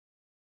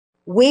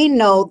We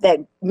know that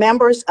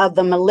members of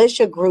the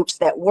militia groups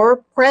that were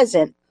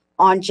present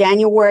on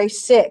January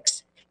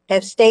 6th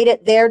have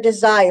stated their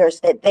desires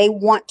that they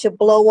want to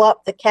blow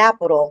up the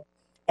Capitol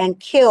and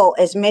kill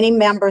as many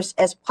members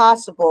as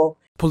possible.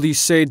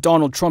 Police say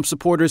Donald Trump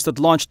supporters that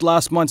launched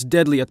last month's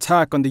deadly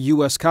attack on the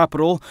U.S.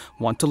 Capitol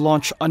want to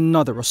launch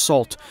another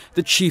assault.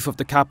 The chief of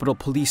the Capitol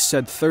Police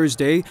said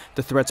Thursday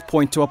the threats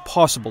point to a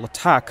possible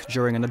attack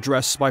during an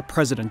address by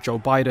President Joe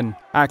Biden.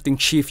 Acting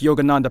Chief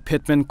Yogananda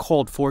Pittman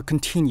called for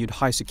continued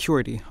high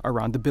security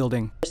around the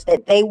building.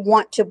 That they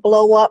want to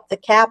blow up the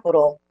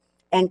Capitol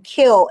and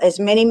kill as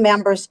many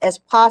members as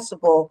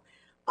possible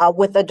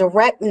with a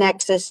direct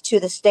nexus to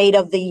the State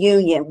of the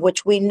Union,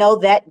 which we know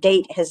that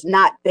date has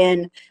not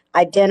been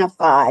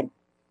identified.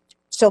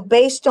 So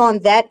based on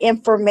that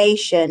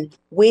information,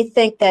 we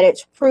think that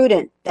it's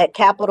prudent that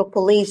Capitol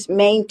Police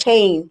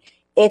maintain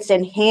its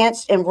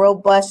enhanced and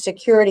robust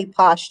security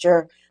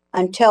posture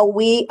until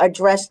we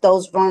address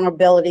those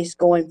vulnerabilities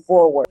going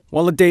forward.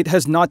 While a date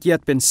has not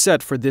yet been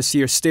set for this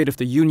year's State of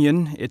the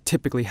Union, it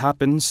typically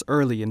happens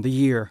early in the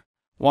year.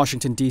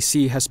 Washington,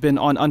 D.C. has been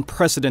on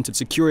unprecedented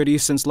security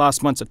since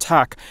last month's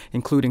attack,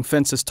 including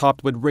fences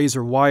topped with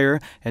razor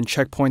wire and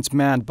checkpoints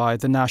manned by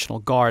the National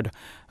Guard.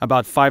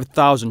 About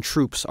 5,000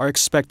 troops are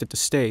expected to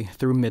stay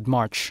through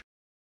mid-March.